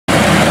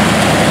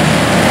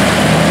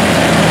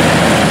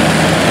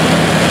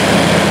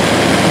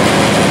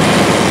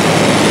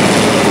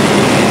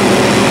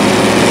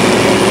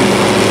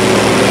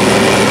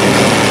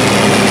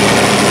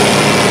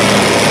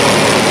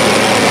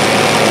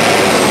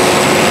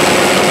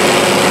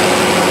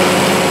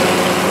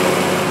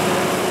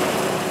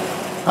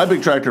Hi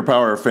Big Tractor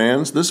Power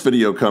fans, this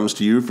video comes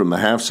to you from the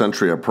Half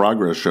Century of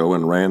Progress show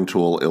in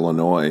Rantoul,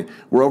 Illinois,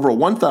 where over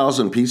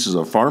 1,000 pieces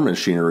of farm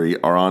machinery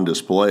are on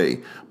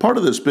display. Part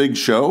of this big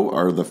show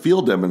are the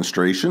field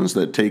demonstrations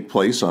that take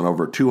place on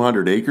over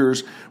 200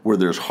 acres where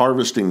there's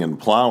harvesting and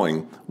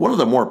plowing. One of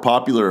the more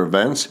popular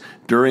events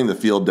during the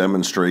field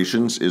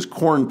demonstrations is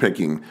corn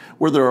picking,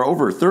 where there are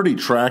over 30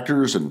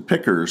 tractors and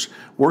pickers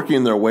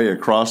working their way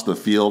across the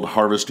field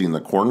harvesting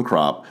the corn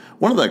crop.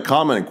 One of the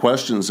common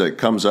questions that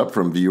comes up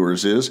from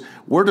viewers is,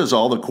 where does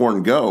all the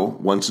corn go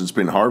once it's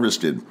been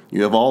harvested?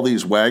 You have all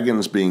these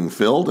wagons being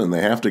filled and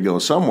they have to go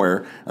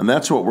somewhere, and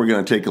that's what we're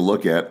going to take a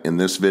look at in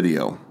this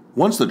video.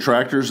 Once the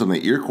tractors and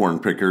the ear corn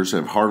pickers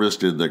have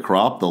harvested the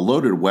crop, the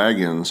loaded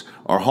wagons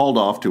are hauled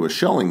off to a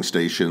shelling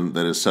station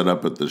that is set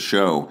up at the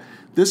show.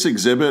 This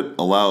exhibit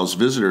allows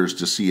visitors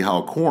to see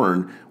how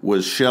corn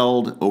was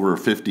shelled over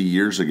 50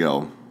 years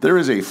ago. There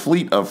is a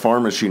fleet of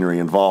farm machinery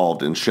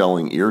involved in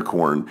shelling ear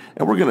corn,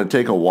 and we're going to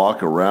take a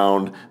walk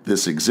around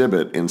this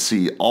exhibit and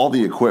see all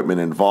the equipment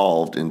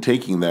involved in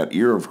taking that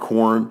ear of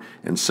corn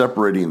and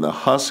separating the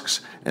husks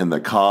and the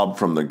cob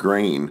from the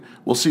grain.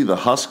 We'll see the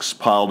husks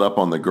piled up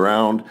on the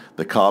ground,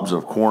 the cobs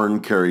of corn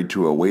carried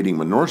to a waiting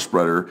manure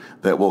spreader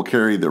that will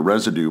carry the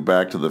residue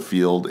back to the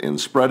field and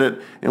spread it,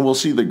 and we'll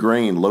see the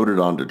grain loaded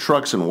onto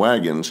trucks and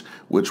wagons,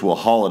 which will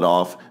haul it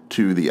off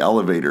to the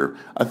elevator.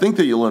 I think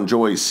that you'll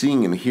enjoy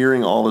seeing and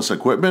hearing all this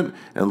equipment,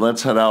 and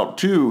let's head out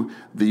to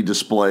the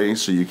display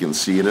so you can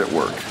see it at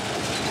work.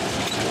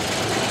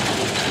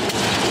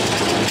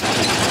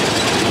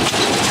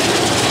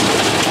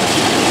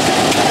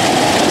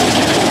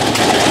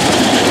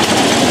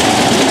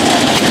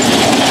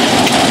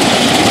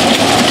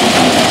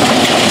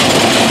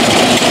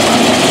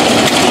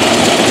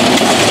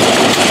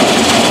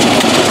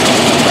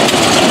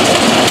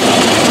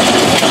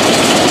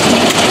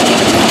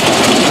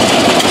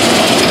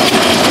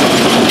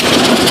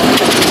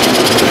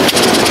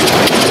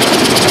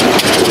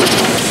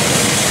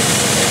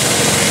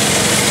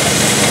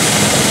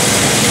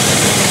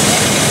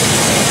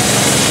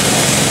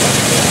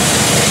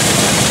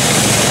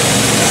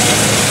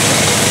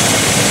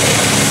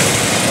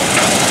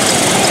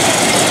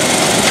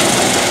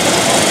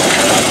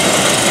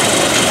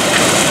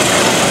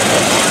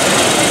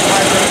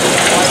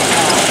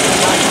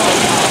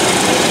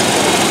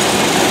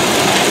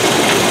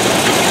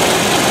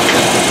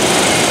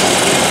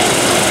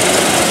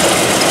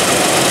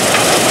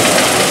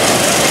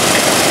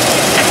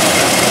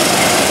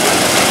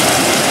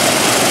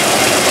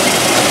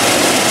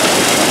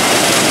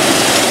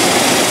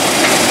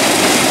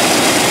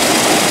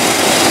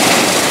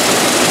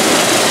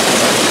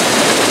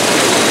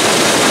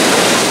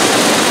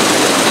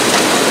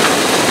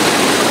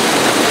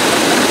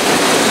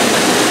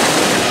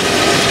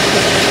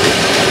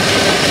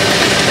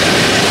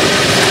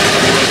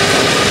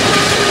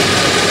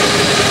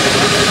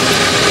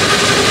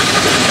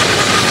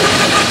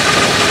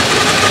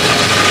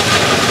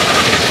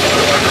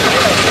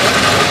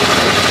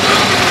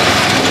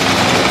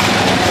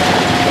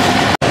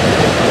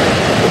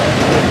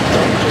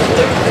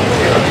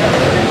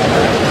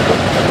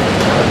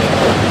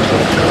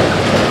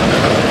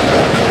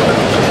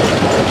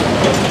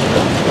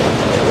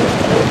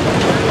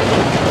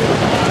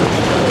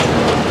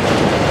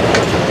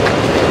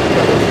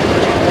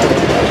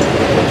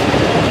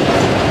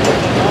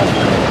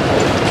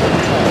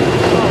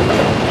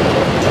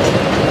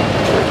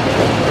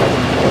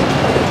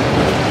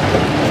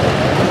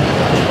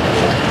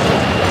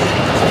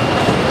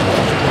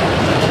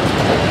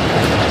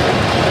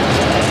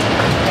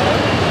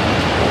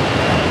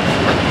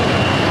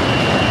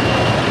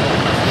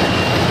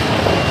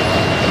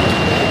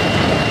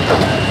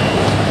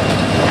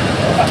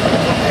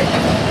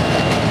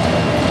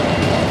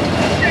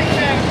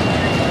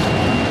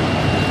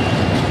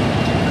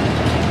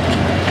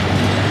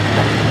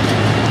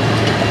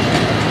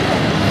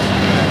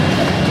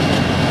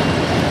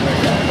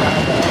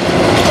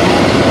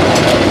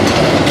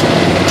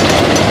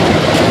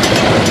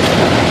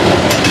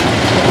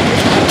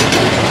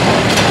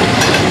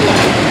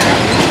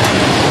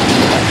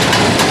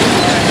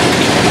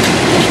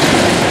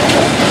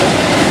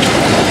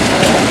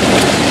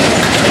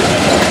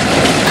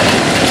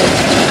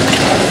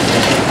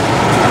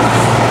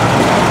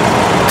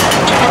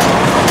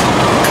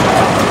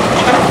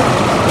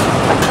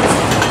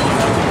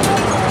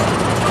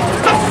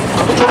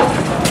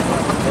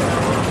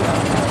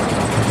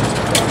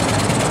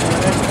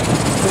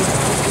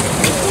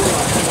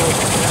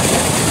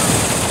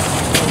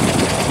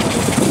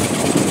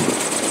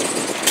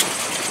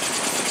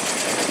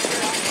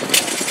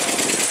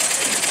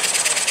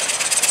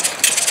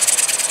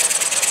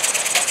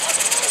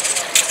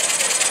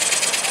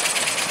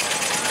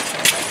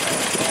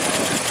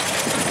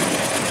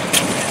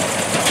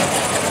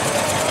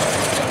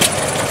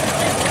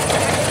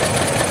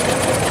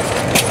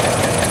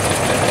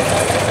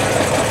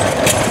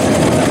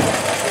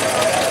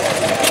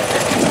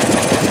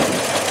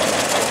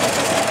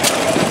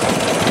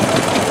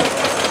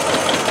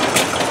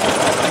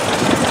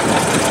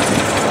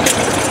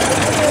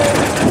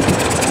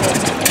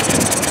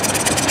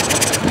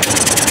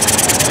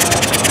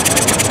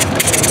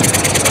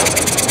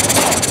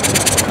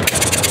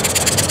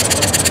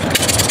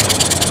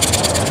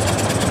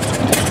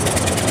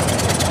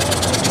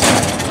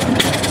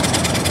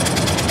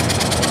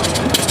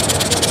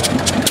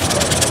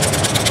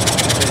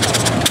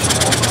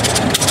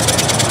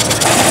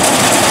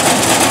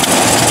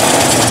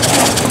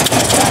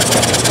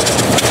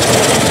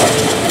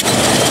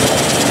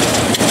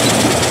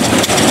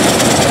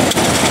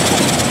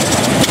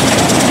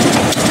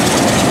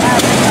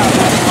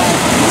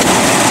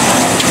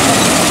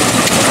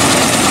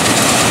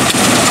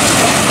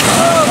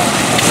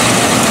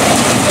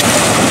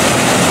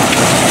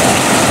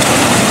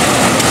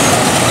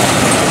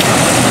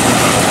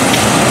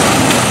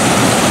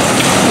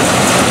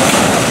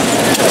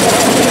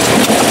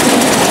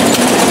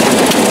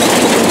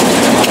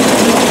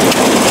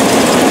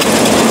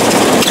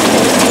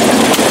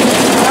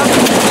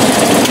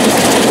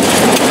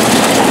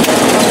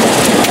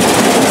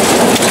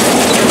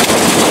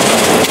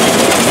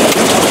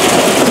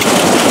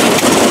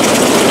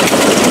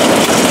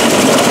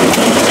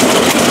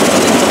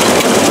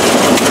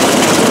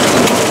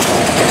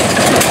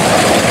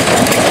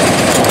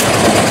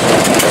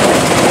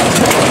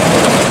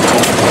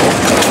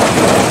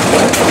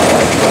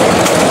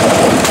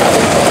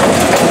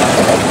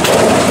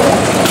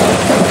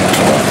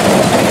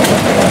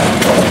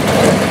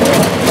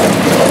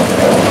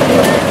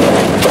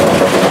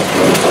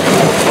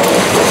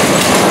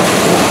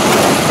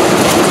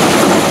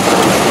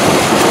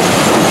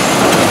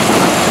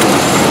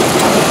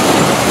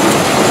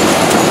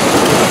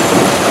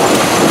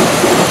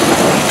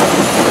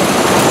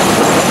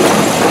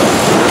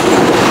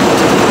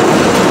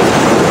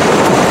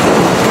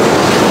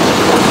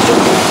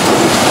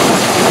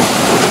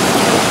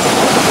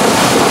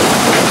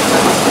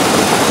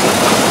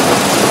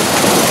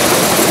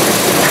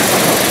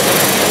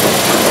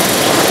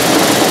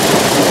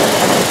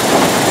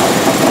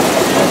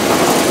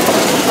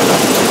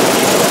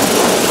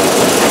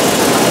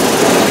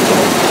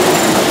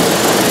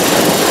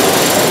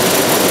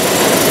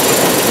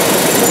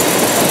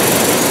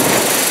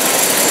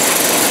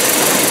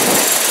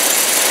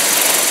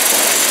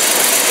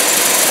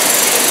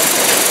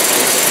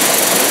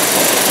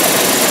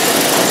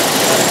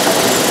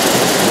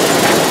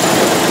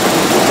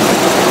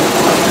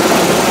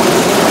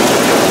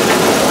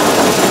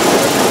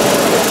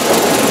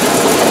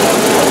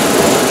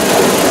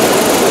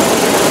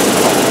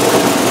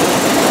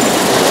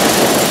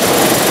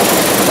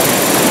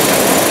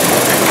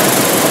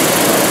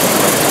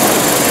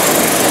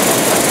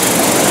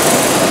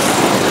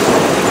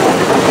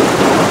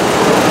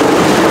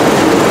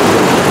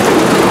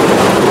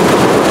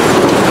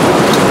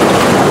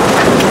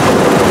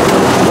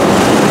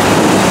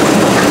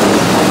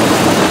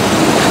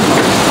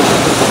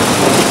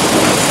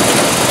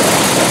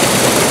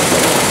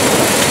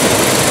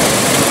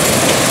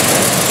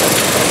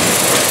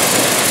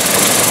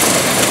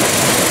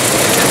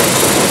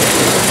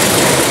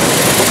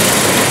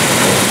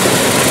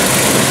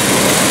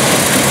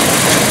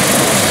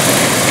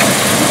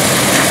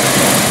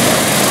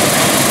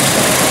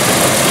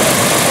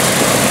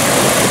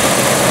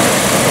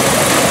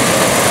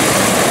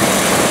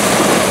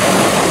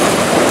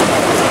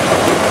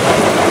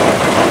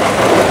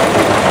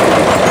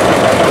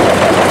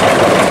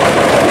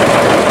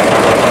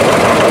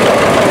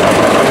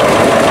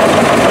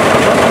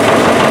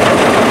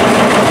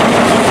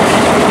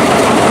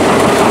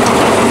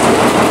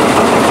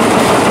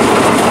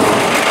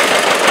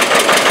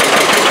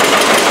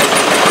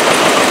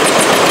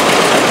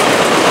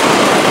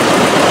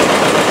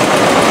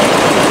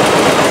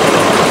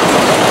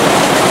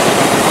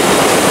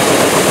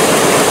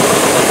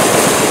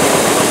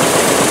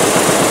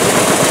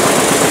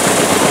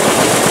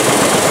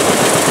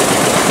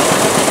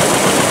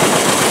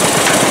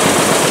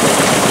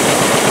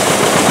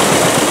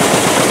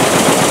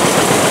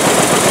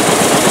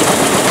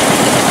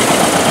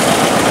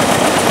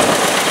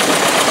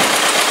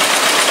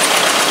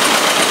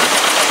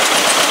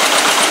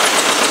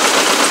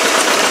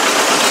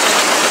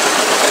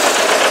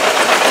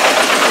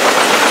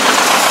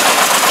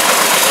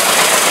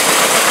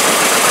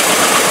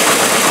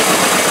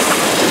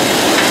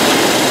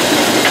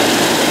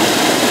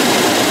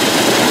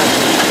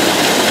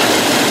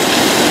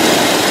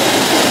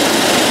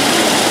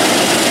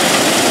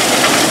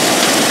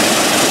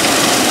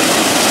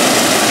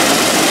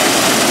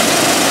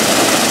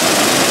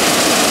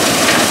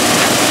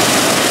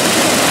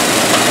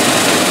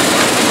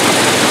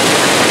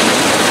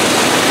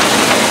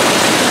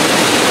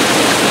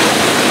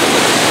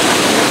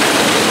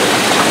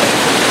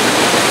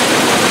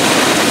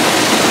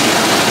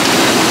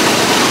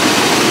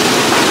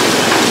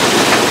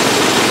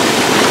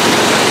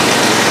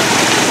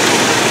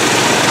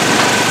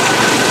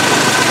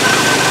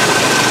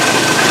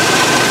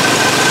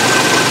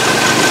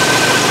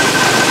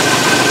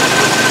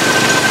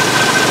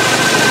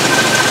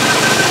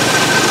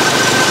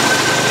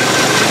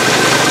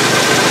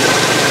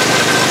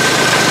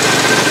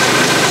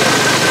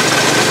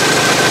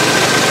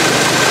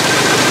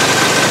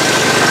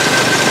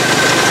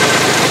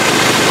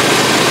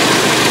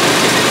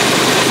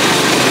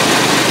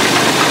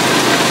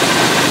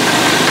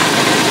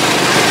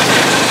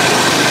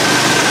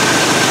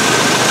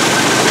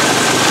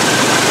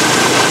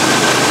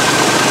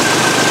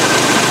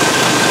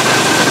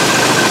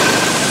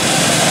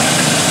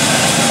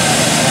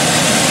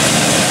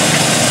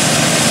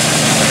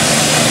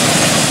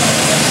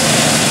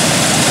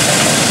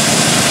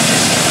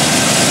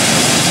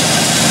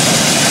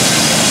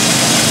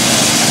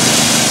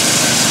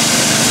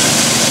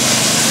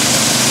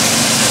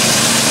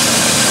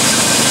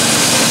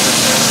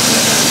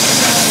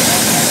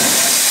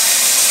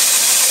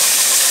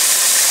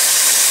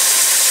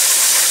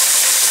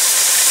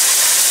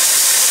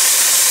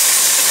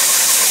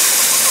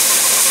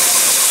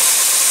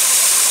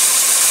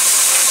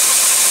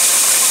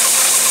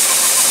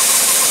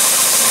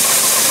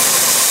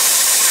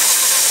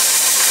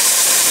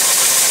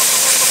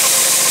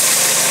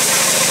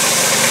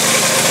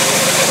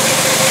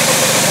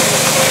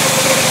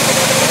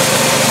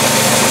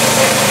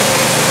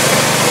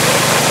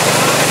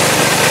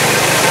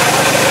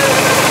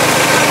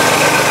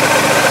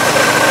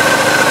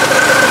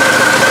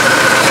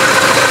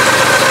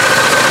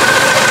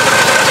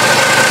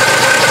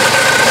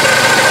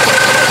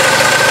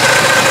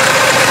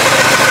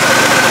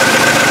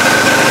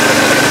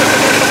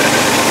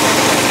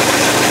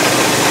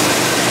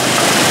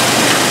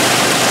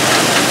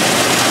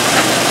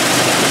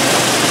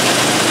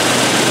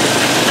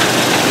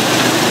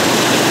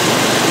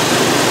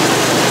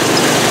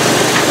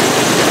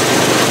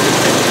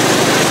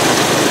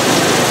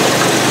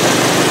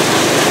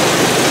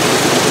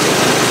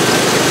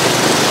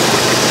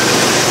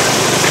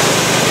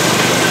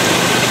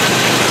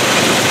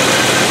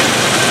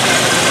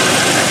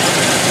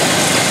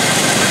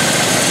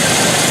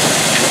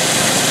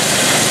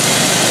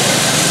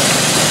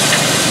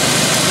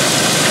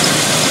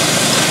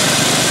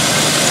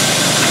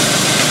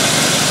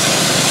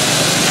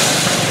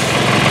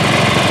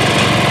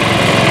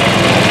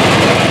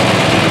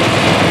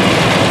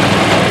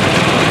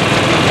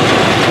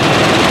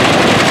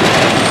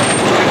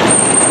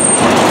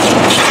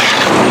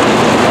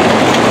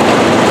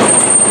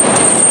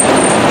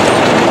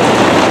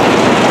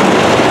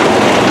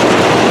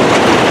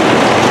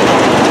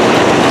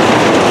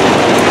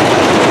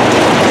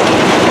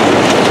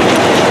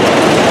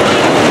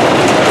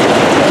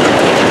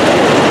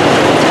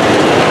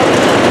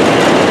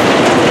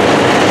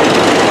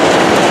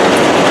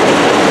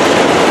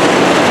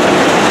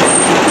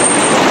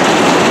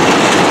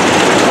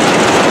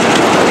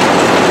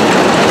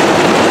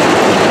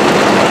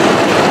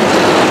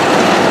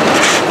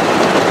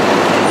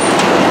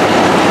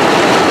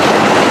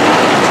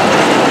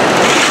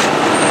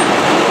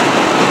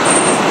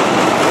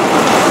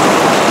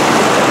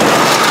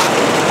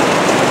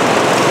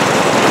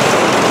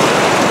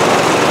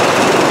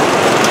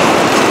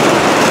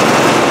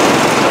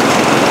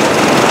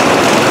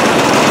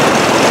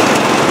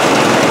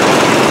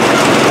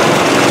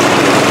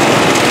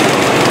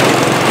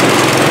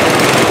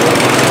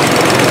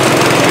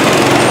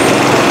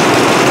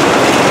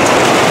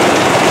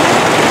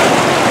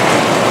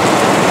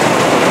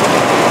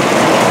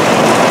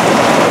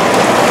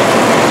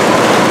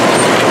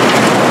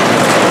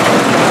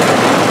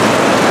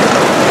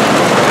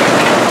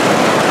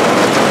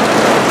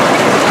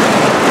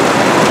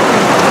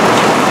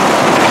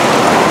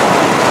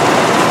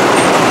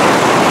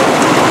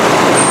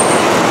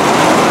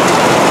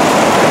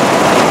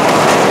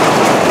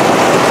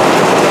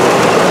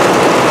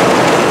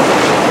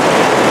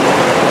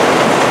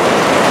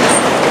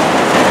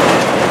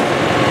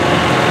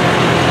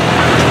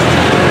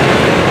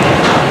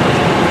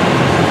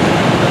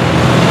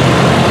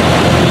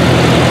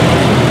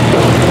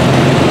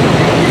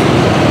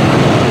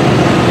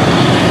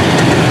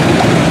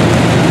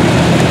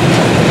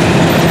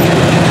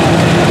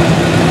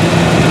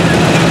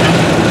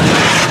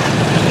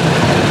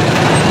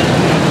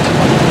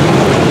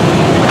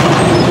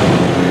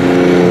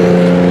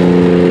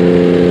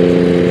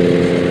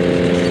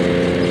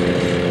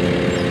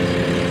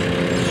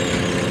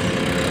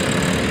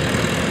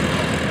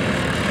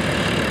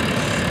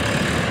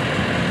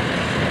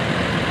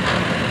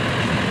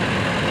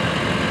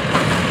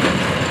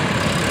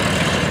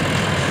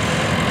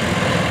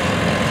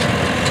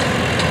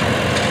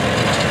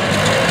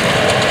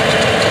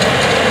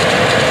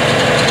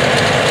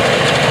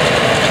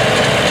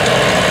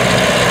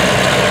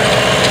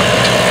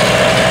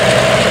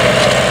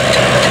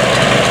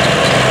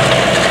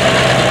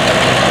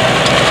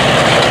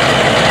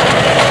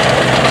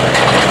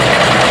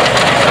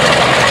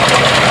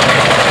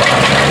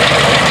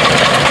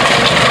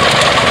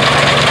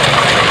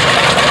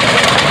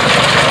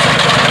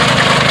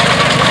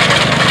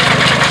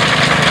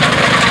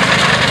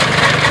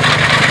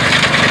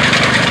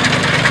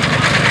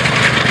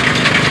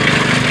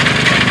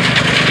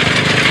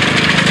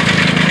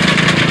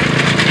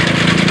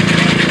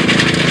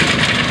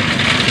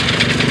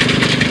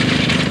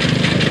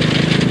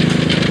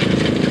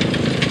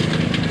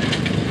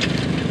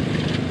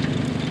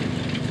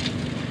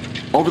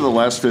 Over the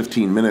last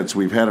 15 minutes,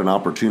 we've had an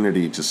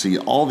opportunity to see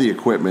all the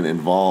equipment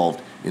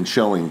involved in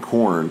shelling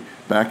corn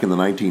back in the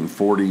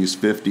 1940s,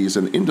 50s,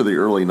 and into the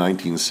early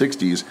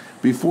 1960s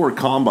before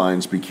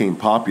combines became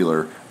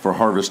popular for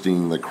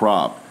harvesting the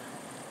crop.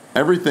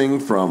 Everything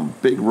from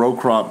big row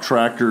crop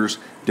tractors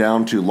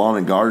down to lawn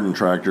and garden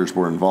tractors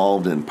were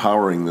involved in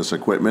powering this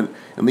equipment.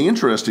 And the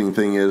interesting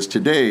thing is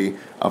today,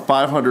 a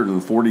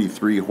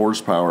 543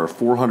 horsepower,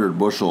 400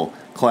 bushel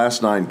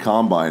Class 9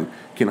 combine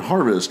can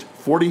harvest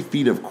 40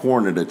 feet of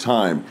corn at a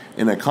time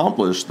and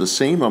accomplish the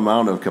same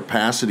amount of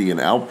capacity and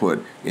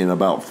output in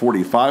about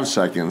 45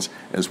 seconds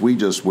as we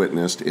just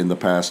witnessed in the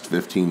past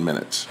 15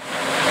 minutes.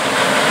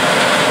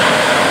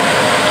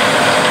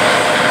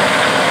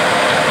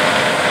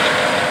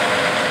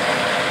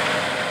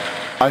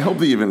 I hope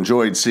that you've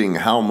enjoyed seeing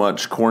how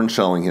much corn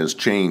shelling has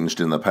changed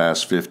in the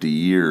past 50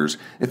 years.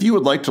 If you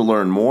would like to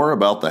learn more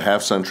about the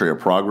Half Century of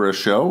Progress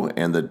show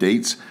and the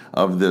dates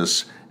of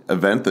this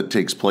event that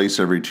takes place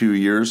every 2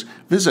 years,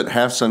 visit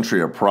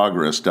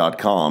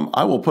halfcenturyofprogress.com.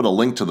 I will put a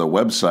link to the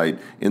website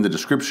in the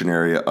description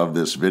area of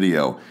this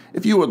video.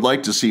 If you would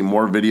like to see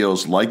more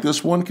videos like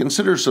this one,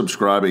 consider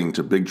subscribing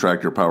to Big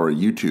Tractor Power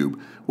YouTube,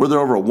 where there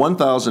are over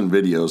 1,000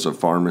 videos of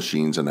farm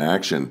machines in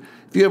action.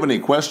 If you have any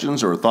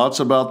questions or thoughts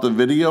about the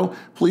video,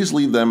 please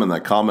leave them in the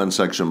comment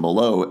section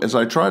below as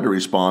I try to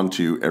respond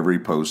to every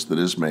post that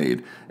is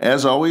made.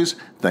 As always,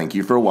 thank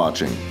you for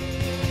watching.